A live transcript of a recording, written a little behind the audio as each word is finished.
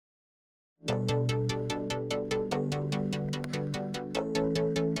You're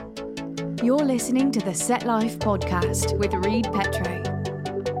listening to the Set Life podcast with Reed Petro,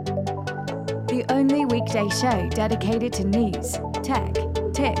 the only weekday show dedicated to news, tech,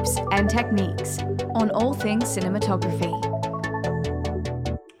 tips, and techniques on all things cinematography.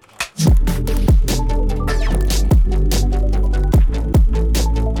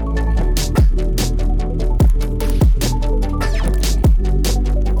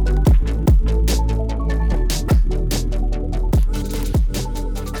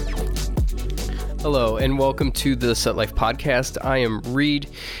 Hello and welcome to the Set Life podcast. I am Reed,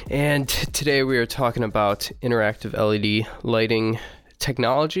 and today we are talking about interactive LED lighting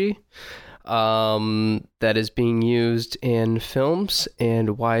technology that is being used in films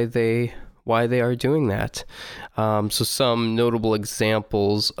and why they are doing that. So some notable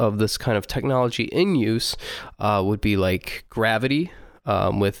examples of this kind of technology in use would be like Gravity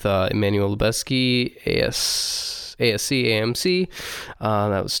with Enrqiue Chediak ASC, AMC.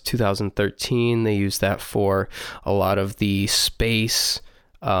 That was 2013. They used that for a lot of the space,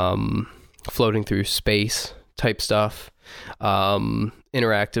 floating through space type stuff.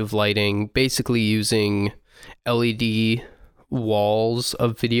 Interactive lighting, basically using LED walls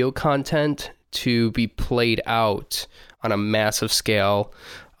of video content to be played out on a massive scale,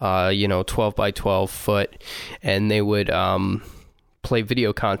 12 by 12 foot, and they would play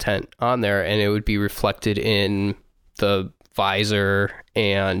video content on there, and it would be reflected in the visor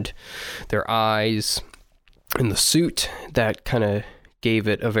and their eyes and the suit. That kind of gave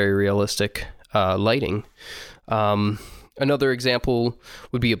it a very realistic lighting. Another example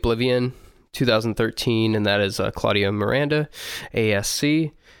would be Oblivion, 2013, and that is Claudio Miranda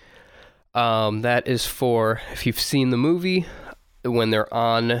ASC. That is for, if you've seen the movie, when they're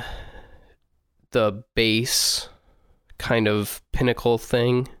on the base kind of pinnacle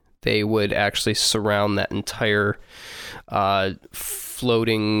thing, they would actually surround that entire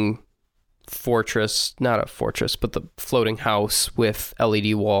floating fortress, not a fortress, but the floating house with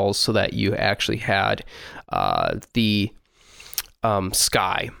LED walls so that you actually had the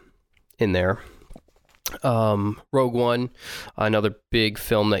sky in there. Rouge One, another big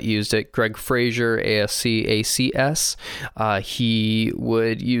film that used it, Greig Fraser ASC ACS. He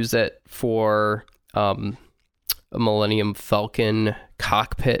would use that for a Millennium Falcon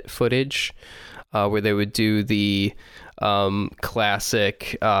cockpit footage, where they would do the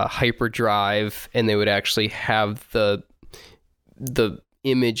classic hyperdrive, and they would actually have the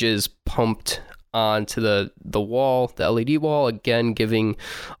images pumped onto the wall, the LED wall, again giving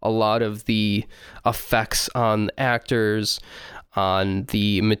a lot of the effects on the actors, on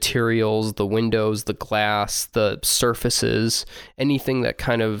the materials, the windows, the glass, the surfaces, anything that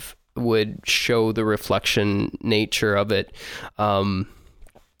kind of would show the reflection nature of it,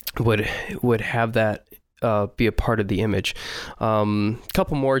 would have that be a part of the image. A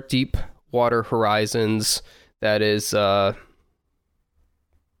couple more: Deepwater Horizons, that is Enrqiue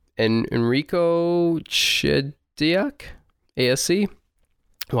Chediak ASC.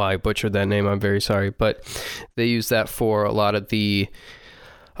 Well, I butchered that name, I'm very sorry, but they use that for a lot of the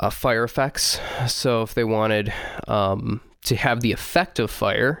fire effects. So if they wanted to have the effect of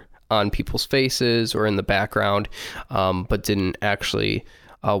fire on people's faces or in the background, but didn't actually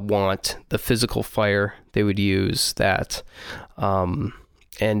want the physical fire, they would use that. And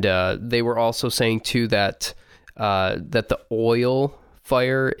they were also saying too that the oil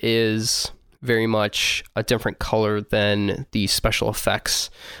fire is very much a different color than the special effects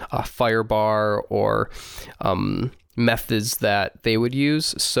fire bar or methods that they would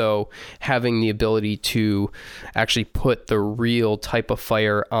use. So having the ability to actually put the real type of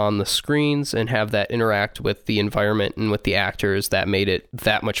fire on the screens and have that interact with the environment and with the actors, that made it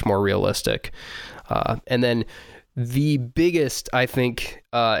that much more realistic. And then the biggest, I think,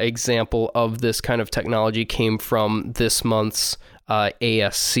 example of this kind of technology came from this month's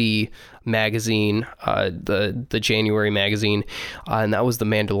ASC magazine, the January magazine, and that was the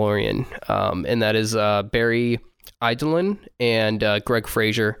Mandalorian. And that is Barry Idoine and Greig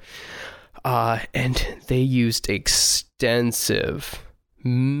Fraser, and they used extensive,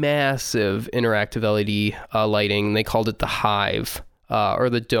 massive interactive LED lighting. They called it the Hive or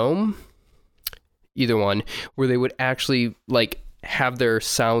the Dome, either one, where they would actually like have their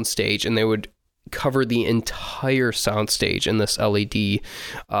sound stage, and they would cover the entire soundstage in this LED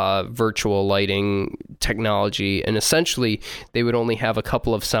virtual lighting technology. And essentially, they would only have a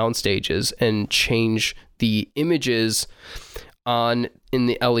couple of sound stages and change the images in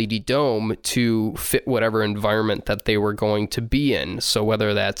the LED dome to fit whatever environment that they were going to be in. So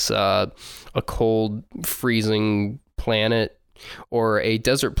whether that's a cold, freezing planet or a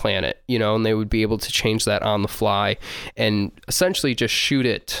desert planet, and they would be able to change that on the fly and essentially just shoot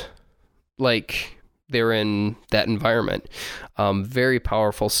it like they're in that environment. Very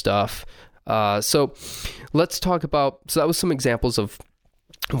powerful stuff. So let's talk about, so that was some examples of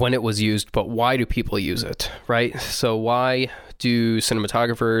when it was used, but why do people use it, right? So why do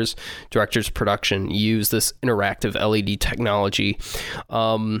cinematographers, directors of production use this interactive LED technology?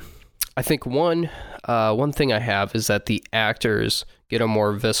 I think one thing I have is that the actors get a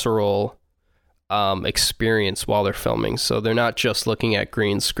more visceral experience while they're filming. So they're not just looking at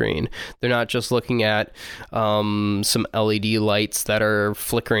green screen. They're not just looking at some LED lights that are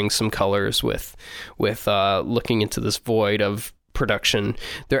flickering some colors with looking into this void of production.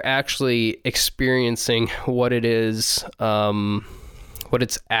 They're actually experiencing what it is, what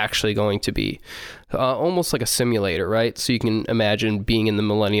it's actually going to be. Almost like a simulator, right? So you can imagine being in the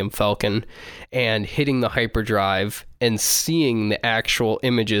Millennium Falcon and hitting the hyperdrive and seeing the actual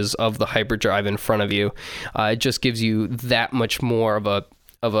images of the hyperdrive in front of you. It just gives you that much more of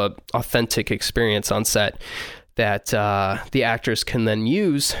a authentic experience on set that the actors can then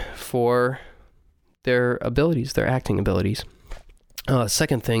use for their abilities, their acting abilities.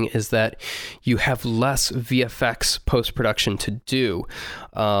 Second thing is that you have less VFX post-production to do.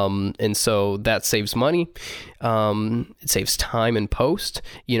 And so that saves money. It saves time in post.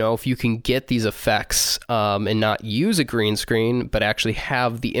 If you can get these effects and not use a green screen, but actually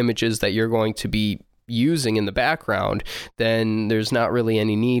have the images that you're going to be using in the background, then there's not really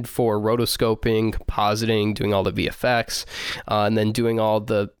any need for rotoscoping, compositing, doing all the VFX, and then doing all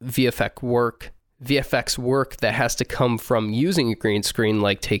the VFX work that has to come from using a green screen,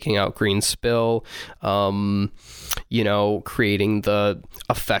 like taking out green spill, creating the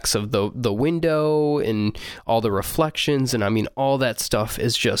effects of the window and all the reflections. And I mean, all that stuff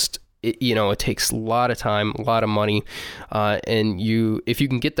is just, it takes a lot of time, a lot of money. And if you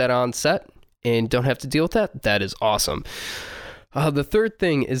can get that on set and don't have to deal with that, that is awesome. The third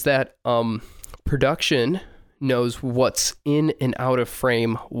thing is that production knows what's in and out of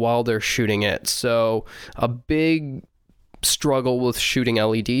frame while they're shooting it. So a big struggle with shooting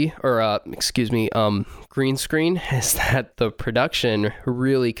LED green screen is that the production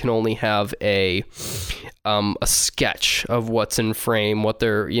really can only have a sketch of what's in frame, what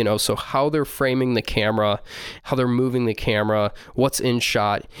they're, so how they're framing the camera, how they're moving the camera, what's in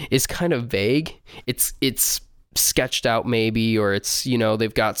shot is kind of vague. It's sketched out maybe, or it's,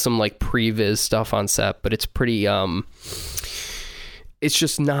 they've got some like previs stuff on set, but it's pretty, it's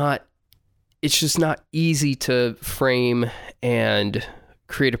just not easy to frame and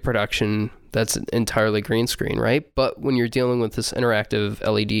create a production that's entirely green screen, right? But when you're dealing with this interactive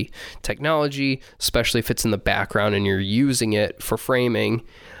LED technology, especially if it's in the background and you're using it for framing,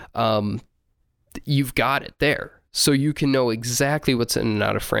 you've got it there. So you can know exactly what's in and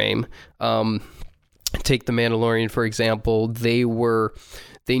out of frame. Take the Mandalorian, for example. They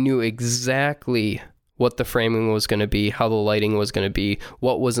knew exactly what the framing was going to be, how the lighting was going to be,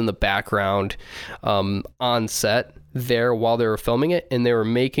 what was in the background on set there while they were filming it, and they were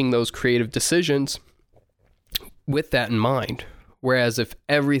making those creative decisions with that in mind. Whereas if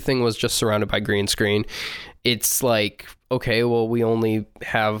everything was just surrounded by green screen, it's like, okay, well, we only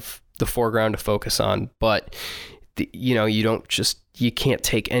have the foreground to focus on, but you can't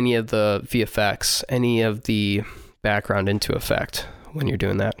take any of the VFX, any of the background into effect when you're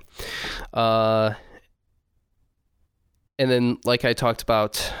doing that. And then, like I talked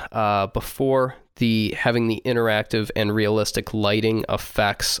about before, having the interactive and realistic lighting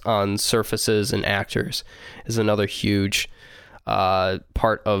effects on surfaces and actors is another huge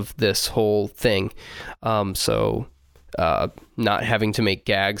part of this whole thing. So not having to make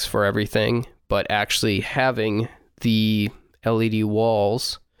gags for everything, but actually having the LED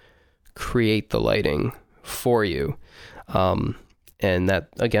walls create the lighting for you. And that,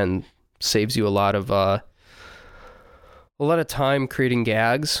 again, saves you a lot of time creating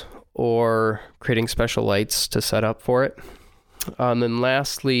gags or creating special lights to set up for it. And then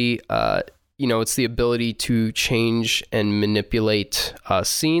lastly, it's the ability to change and manipulate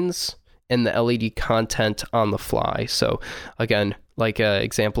scenes and the LED content on the fly. So again, like an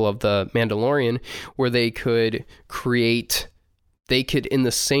example of the Mandalorian, where they could in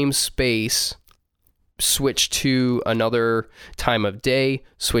the same space switch to another time of day,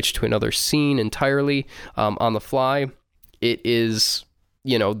 switch to another scene entirely on the fly. It is,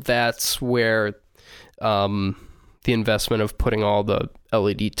 that's where the investment of putting all the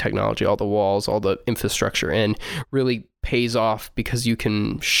LED technology, all the walls, all the infrastructure in really pays off, because you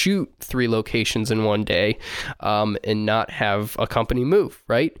can shoot 3 locations in one day and not have a company move,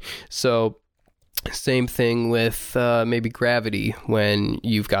 right? So Same thing with maybe gravity, when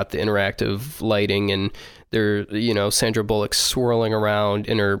you've got the interactive lighting and there, Sandra Bullock swirling around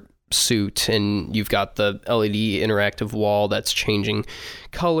in her suit, and you've got the LED interactive wall that's changing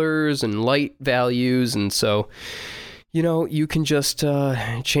colors and light values. And so, you can just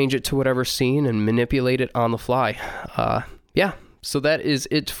change it to whatever scene and manipulate it on the fly. So that is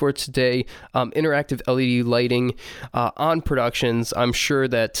it for today. Interactive LED lighting on productions. I'm sure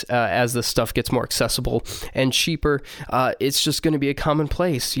that as this stuff gets more accessible and cheaper, it's just going to be a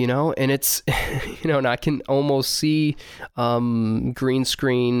commonplace, and it's, and I can almost see green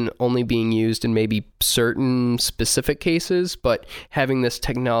screen only being used in maybe certain specific cases, but having this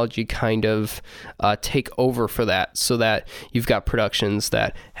technology kind of take over for that, so that you've got productions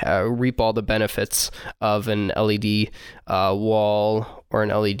that reap all the benefits of an LED wall or an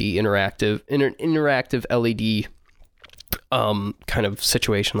LED interactive LED kind of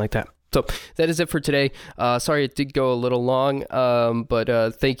situation like that. So that is it for today. Sorry it did go a little long,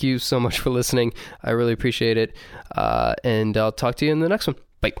 but thank you so much for listening. I really appreciate it, and I'll talk to you in the next one.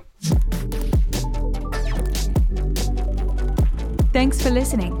 Bye. Thanks for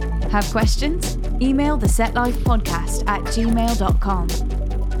listening. Have questions? Email the setlifepodcast@gmail.com.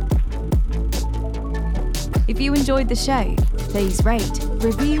 If you enjoyed the show, please rate,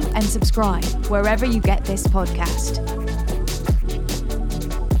 review, and subscribe wherever you get this podcast.